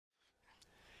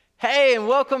Hey, and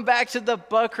welcome back to the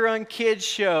BuckRunKids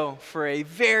Show for a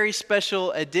very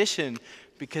special edition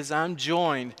because I'm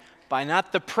joined by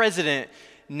not the president,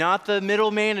 not the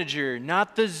middle manager,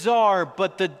 not the czar,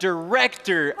 but the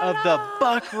director of the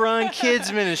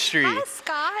BuckRunKids Ministry. Hi,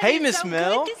 Scott. Hey, It's Miss so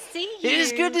Mel. good to see you. It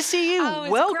is good to see you. Oh,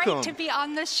 it's Welcome. great to be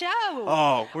on the show.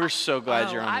 Oh, we're so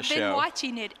glad you're on the show. I've been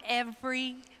watching it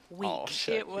every week. Oh,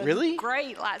 shit. It was Really?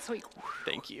 great last week.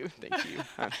 Thank you.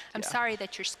 I'm sorry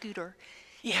that your scooter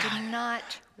did not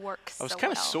work so well. I was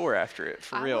kind of sore after it,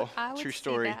 for real. I would True see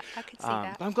story. that. I could see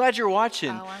that. I'm glad you're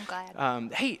watching. Oh, I'm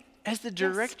glad. Hey, as the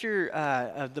director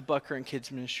of the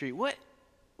BuckRunKids Ministry, what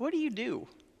do you do?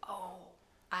 Oh,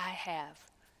 I have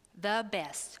the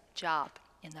best job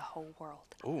in the whole world.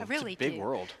 Ooh, I really it's a big do.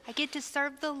 world. I get to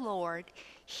serve the Lord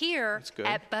here good.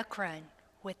 at BuckRun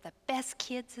with the best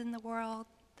kids in the world,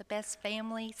 the best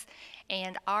families,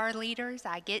 and our leaders.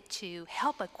 I get to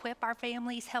help equip our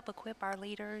families, help equip our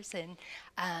leaders, and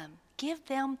give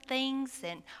them things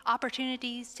and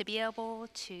opportunities to be able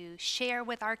to share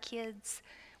with our kids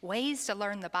ways to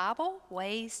learn the Bible,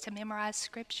 ways to memorize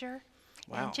Scripture,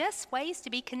 and just ways to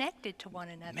be connected to one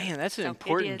another. Man, that's an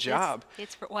important job.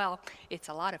 It's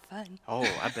a lot of fun. Oh,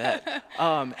 I bet.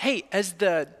 Hey, as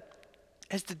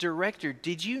the director,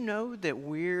 did you know that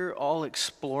we're all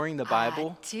exploring the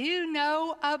Bible? I do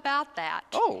know about that.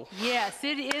 Oh. Yes,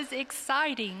 it is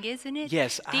exciting, isn't it?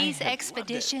 Yes, These I have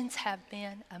expeditions have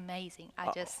been amazing.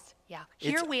 Here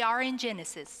It's- we are in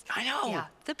Genesis. I know. Yeah,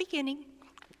 the beginning.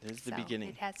 It is the So beginning.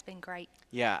 It has been great.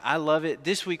 Yeah, I love it.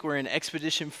 This week we're in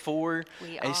Expedition 4,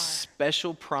 We a are.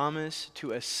 special promise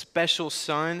to a special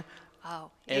son.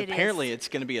 Oh, And apparently it's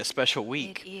going to be a special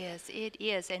week. It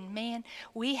is. And man,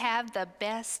 we have the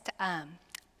best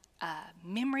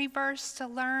memory verse to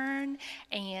learn.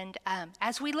 And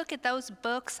as we look at those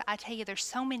books, I tell you, there's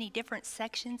so many different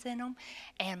sections in them.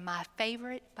 And my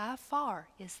favorite by far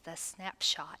is the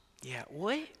snapshot. Yeah,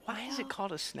 why is it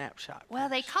called a snapshot? Well,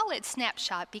 they call it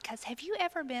snapshot because have you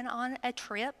ever been on a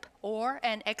trip or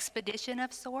an expedition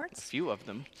of sorts? A few of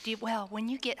them. Well, when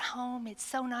you get home, it's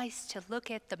so nice to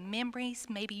look at the memories.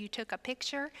 Maybe you took a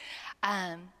picture,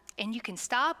 and you can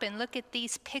stop and look at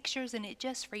these pictures, and it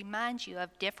just reminds you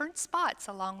of different spots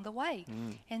along the way.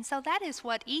 And so that is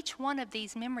what each one of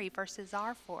these memory verses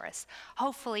are for us.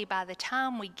 Hopefully, by the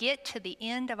time we get to the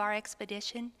end of our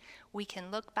expedition, we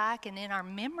can look back and in our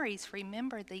memories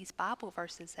remember these Bible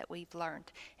verses that we've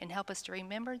learned and help us to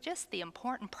remember just the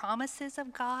important promises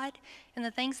of God and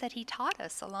the things that He taught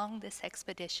us along this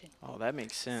expedition. Oh, that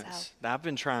makes sense. I've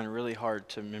been trying really hard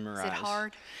to memorize. Is it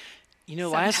hard? You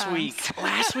know, Sometimes.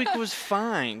 last week was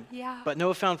fine. Yeah. But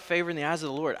Noah found favor in the eyes of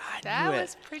the Lord. I That knew it.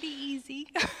 was pretty easy.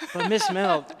 But Miss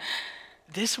Mel,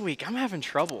 this week I'm having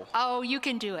trouble. Oh, you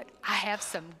can do it. I have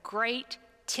some great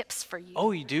tips for you.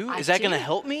 Oh, you do? I Is that do. going to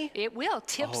help me? It will.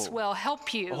 Tips will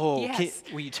help you. Oh, yes.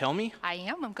 will you tell me? I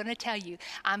am. I'm going to tell you.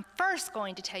 I'm first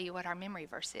going to tell you what our memory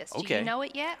verse is. Do Okay. you know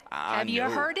it yet? I Have you know.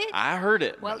 heard it? I heard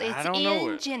it. Well, but it's I don't know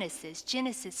in it. Genesis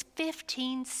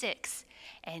 15:6.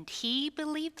 And he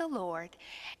believed the Lord,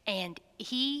 and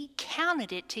he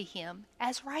counted it to him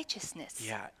as righteousness.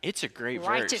 Yeah, it's a great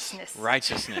Righteousness. verse.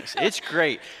 Righteousness. It's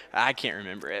great. I can't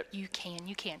remember it. You can.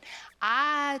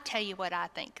 I tell you what I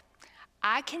think.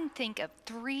 I can think of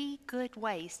 3 good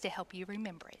ways to help you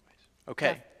remember it.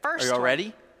 Okay. The first Are you all one-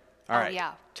 ready? All Oh, right.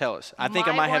 yeah. Tell us. I You think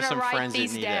I might have wanna some write friends that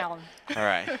these need down. it. All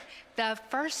right. The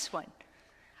first one,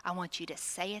 I want you to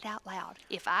say it out loud.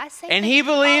 If I say And it, he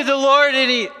believed the Lord and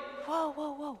he...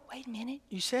 Whoa, wait a minute.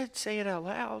 You said say it out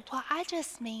loud. Well, I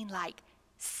just mean like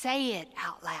say it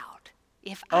out loud.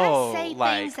 If Oh, I say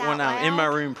like things out when loud, I'm in my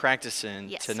room practicing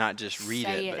yes, to not just read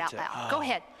say it, but out to... loud. oh. Go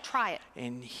ahead, try it.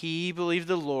 And he believed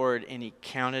the Lord and he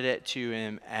counted it to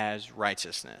him as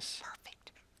righteousness.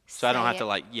 Perfect. So I don't Say have to it.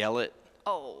 like yell it.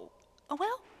 Oh,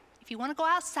 well, if you want to go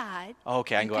outside, Oh,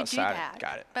 okay, I can you go could do outside. that.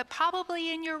 Got it. But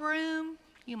probably in your room,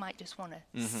 you might just want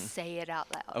to say it out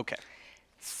loud. Okay.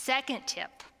 Second tip.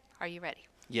 Are you ready?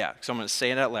 Yeah, so I'm going to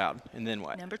say it out loud. And then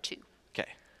what? Number 2. Okay.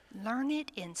 Learn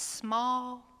it in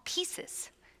small pieces.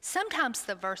 Sometimes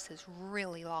the verse is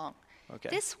really long. Okay.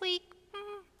 This week,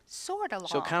 sort of long.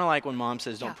 So kind of like when mom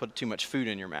says don't Yeah. put too much food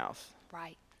in your mouth.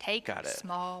 Right. Take Got it.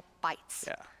 small bites.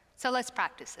 Yeah. So let's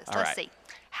practice this. All Let's right.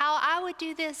 see. How I would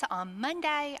do this on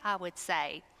Monday, I would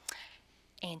say,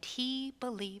 and he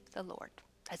believed the Lord.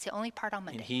 That's the only part on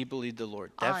Monday. And he believed the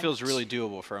Lord. That On feels really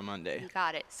doable for a Monday. You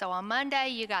got it. So on Monday,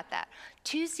 you got that.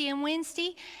 Tuesday and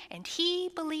Wednesday, and he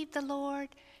believed the Lord,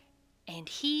 and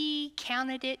he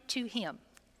counted it to him.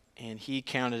 And he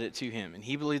counted it to him. And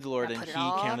he believed the Lord Now and put he it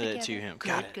all counted it to together. him. Good,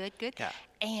 Got it. good. Got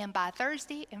it. And by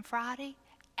Thursday and Friday,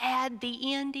 add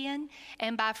the end in,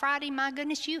 and by Friday, my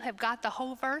goodness, you have got the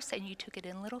whole verse and you took it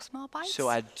in little small bites. So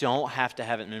I don't have to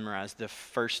have it memorized the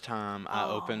first time I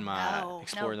open my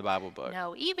Explore the Bible book.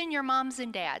 No, even your moms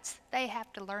and dads, they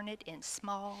have to learn it in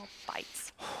small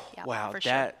bites. Yeah, Wow,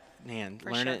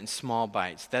 learn it in small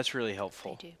bites. That's really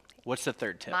helpful. They do. What's the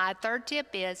third tip? My third tip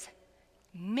is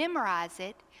memorize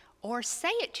it or say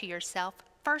it to yourself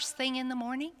first thing in the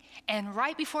morning and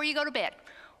right before you go to bed.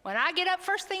 When I get up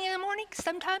first thing in the morning,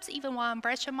 sometimes even while I'm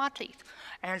brushing my teeth,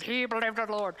 and he believed in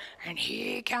the Lord, and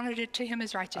he counted it to him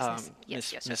as righteousness.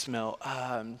 Miss Mel,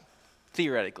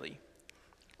 theoretically,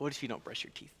 what if you don't brush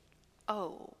your teeth?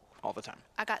 Oh. All the time.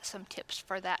 I got some tips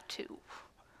for that too.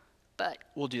 But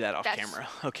we'll do that off camera.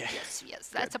 Okay. Yes,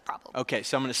 that's a problem. Okay,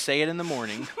 so I'm going to say it in the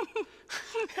morning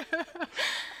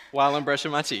while I'm brushing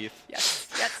my teeth. Yes.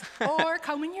 Or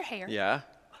combing your hair. Yeah.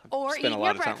 Or eating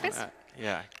your breakfast.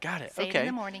 Yeah, got it. Say it in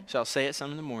the morning. So I'll say it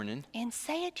some in the morning. And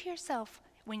say it to yourself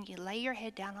when you lay your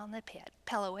head down on the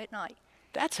pillow at night.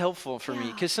 That's helpful for me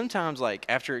because sometimes, like,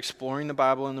 after exploring the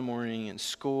Bible in the morning in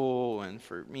school and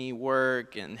for me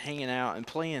work and hanging out and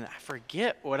playing, I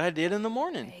forget what I did in the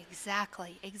morning.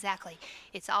 Exactly.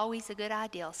 It's always a good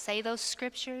idea. Say those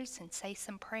scriptures and say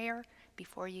some prayer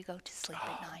before you go to sleep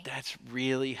at night. That's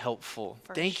really helpful.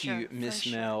 Thank you, Miss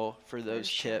Mel, for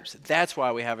those tips. Sure. That's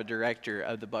why we have a director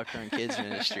of the BuckRunKids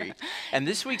ministry. And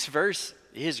this week's verse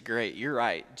is great. You're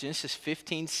right. Genesis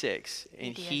 15:6.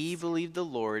 And he believed the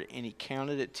Lord, and he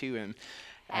counted it to him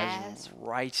as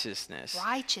righteousness.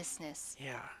 Righteousness.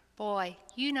 Yeah. Boy,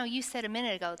 you said a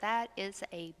minute ago, that is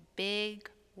a big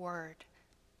word.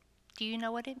 Do you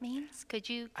know what it means? Could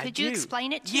you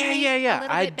explain it to me a little bit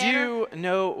better? I do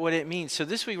know what it means. So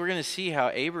this week we're going to see how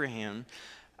Abraham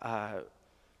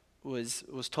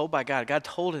was told by God. God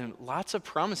told him lots of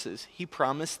promises. He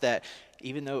promised that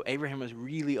even though Abraham was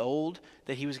really old,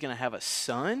 that he was going to have a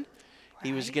son. Right.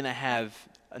 He was going to have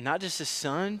not just a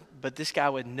son, but this guy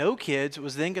with no kids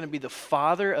was then going to be the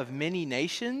father of many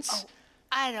nations. Oh,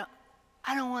 I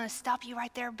don't want to stop you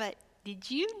right there, but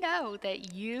did you know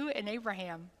that you and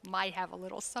Abraham might have a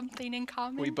little something in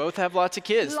common? We both have lots of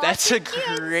kids. That's a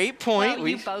great point. Well,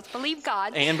 you both believe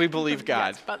God. And we believe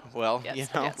God.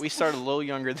 Yes, we started a little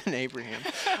younger than Abraham.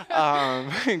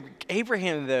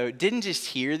 Abraham, though, didn't just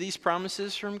hear these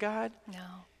promises from God. No.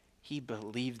 He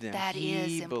believed them.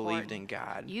 He believed in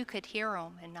God. You could hear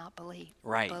them and not believe.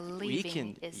 Right.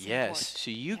 Believing is important. Yes.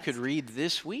 So you could read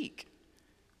this week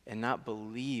and not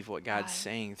believe what God's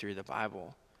saying through the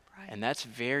Bible. Right. And that's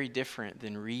very different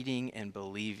than reading and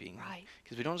believing. Right.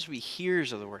 Because we don't just be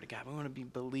hearers of the Word of God. We want to be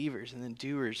believers and then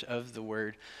doers of the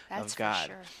Word of God. For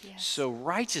sure. Yes. So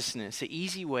righteousness, the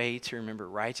easy way to remember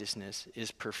righteousness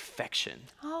is perfection.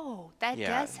 Oh, that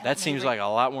does help that seems like a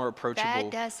lot more approachable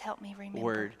That does help me remember.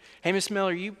 word. Hey, Miss Mel,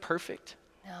 are you perfect?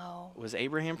 No. Was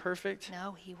Abraham perfect?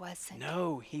 No, he wasn't.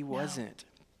 No, he wasn't.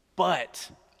 But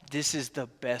this is the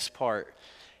best part,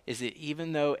 is that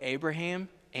even though Abraham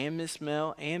and Miss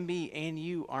Mel and me and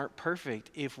you aren't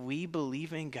perfect, if we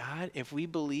believe in God, if we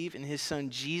believe in his son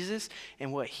Jesus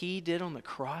and what he did on the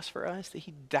cross for us, that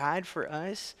he died for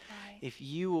us, if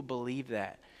you will believe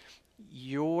that,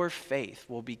 your faith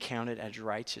will be counted as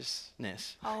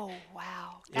righteousness. Oh,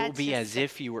 wow. It will be as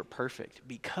if you were perfect,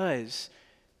 because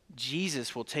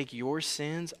Jesus will take your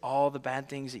sins, all the bad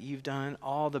things that you've done,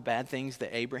 all the bad things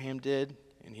that Abraham did,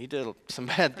 and he did some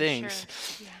bad things.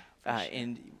 Sure. Yeah,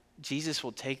 and Jesus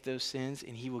will take those sins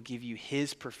and he will give you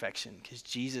his perfection, because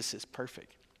Jesus is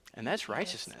perfect. And that's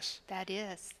righteousness. That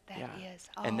is.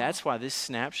 Oh. And that's why this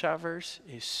snapshot verse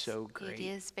is so great. It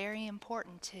is very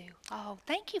important too. Oh,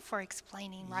 thank you for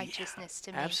explaining righteousness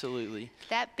to me. Absolutely.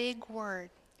 That big word.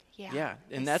 Yeah.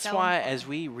 And that's so why important. As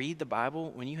we read the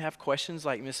Bible, when you have questions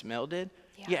like Miss Mel did,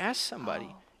 you ask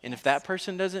somebody. And if that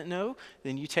person doesn't know,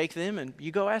 then you take them and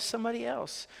you go ask somebody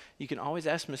else. You can always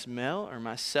ask Miss Mel or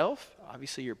myself,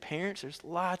 obviously your parents. There's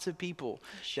lots of people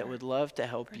that would love to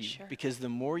help you, because the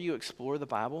more you explore the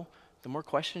Bible, the more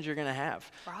questions you're going to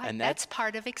have. Right. And that's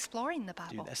part of exploring the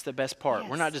Bible. Dude, that's the best part.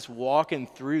 We're not just walking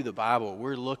through the Bible.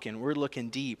 We're looking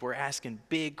deep. We're asking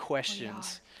big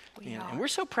questions. And we're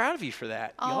so proud of you for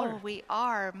that. We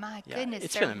are. My goodness.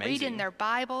 It's They're been amazing. Reading their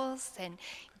Bibles and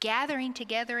gathering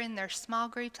together in their small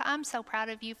groups. I'm so proud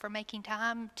of you for making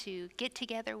time to get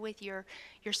together with your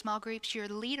small groups. Your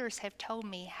leaders have told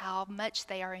me how much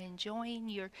they are enjoying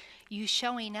you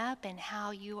showing up, and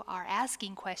how you are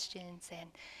asking questions and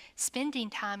spending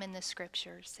time in the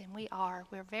scriptures. And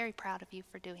we're very proud of you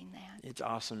for doing that. It's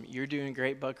awesome. You're doing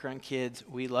great, BuckRunKids.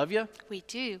 We love you. We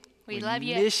do. We love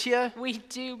you. We miss you. We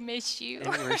do miss you. And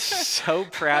we're so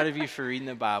proud of you for reading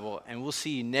the Bible. And we'll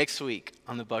see you next week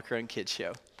on the BuckRunKids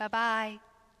Show. Bye-bye.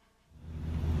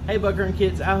 Hey BuckRun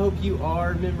Kids, I hope you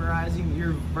are memorizing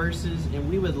your verses, and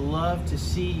we would love to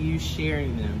see you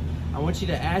sharing them. I want you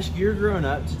to ask your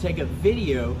grown-up to take a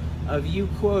video of you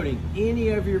quoting any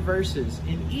of your verses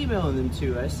and emailing them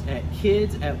to us at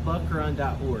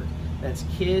kids@buckrun.org. That's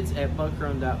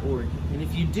kids@buckrun.org. And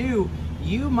if you do,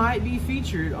 you might be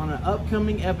featured on an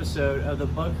upcoming episode of the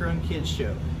BuckRun Kids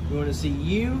Show. We want to see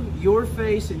you, your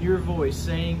face, and your voice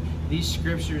saying these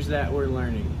scriptures that we're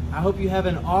learning. I hope you have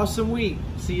an awesome week.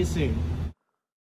 See you soon.